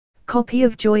Copy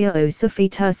of Gioia o Sofì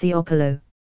Terziopolo.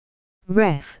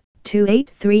 Ref.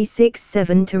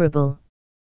 28367 Terrible.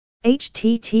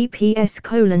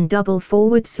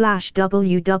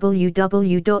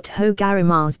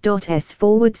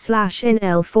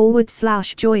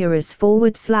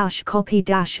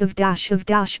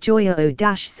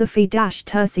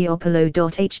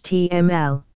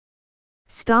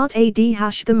 Start ad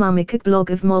the Mummicat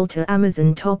blog of Malta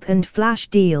Amazon top and flash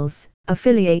deals,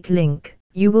 affiliate link.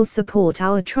 You will support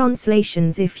our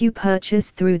translations if you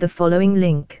purchase through the following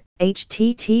link.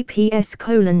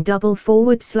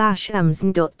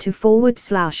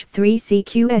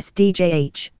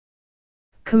 https://amazon.to/3cqsdjh.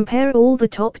 Compare all the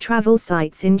top travel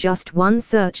sites in just one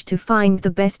search to find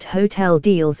the best hotel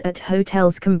deals at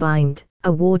Hotels Combined,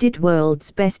 awarded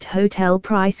world's best hotel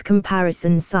price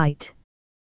comparison site.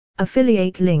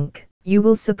 Affiliate link. You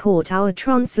will support our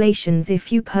translations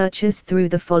if you purchase through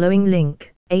the following link.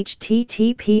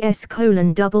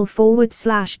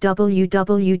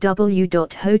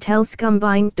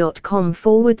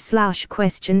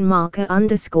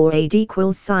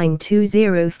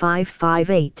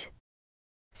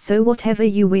 So whatever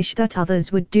you wish that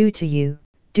others would do to you,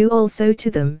 do also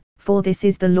to them, for this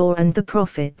is the law and the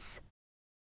prophets.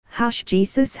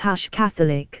 #Jesus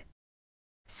 #Catholic.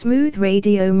 Smooth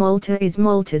Radio Malta is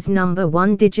Malta's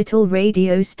 #1 digital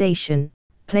radio station,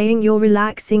 playing your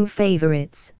relaxing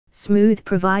favorites. Smooth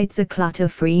provides a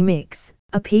clutter-free mix,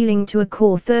 appealing to a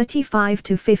core 35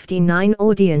 to 59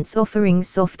 audience offering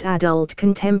soft adult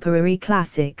contemporary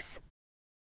classics.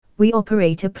 We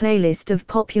operate a playlist of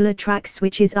popular tracks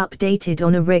which is updated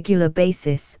on a regular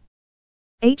basis.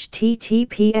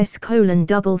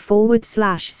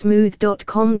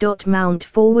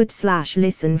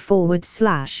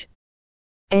 https://smooth.com.mount/listen/.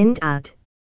 End ad.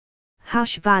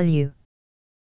 #value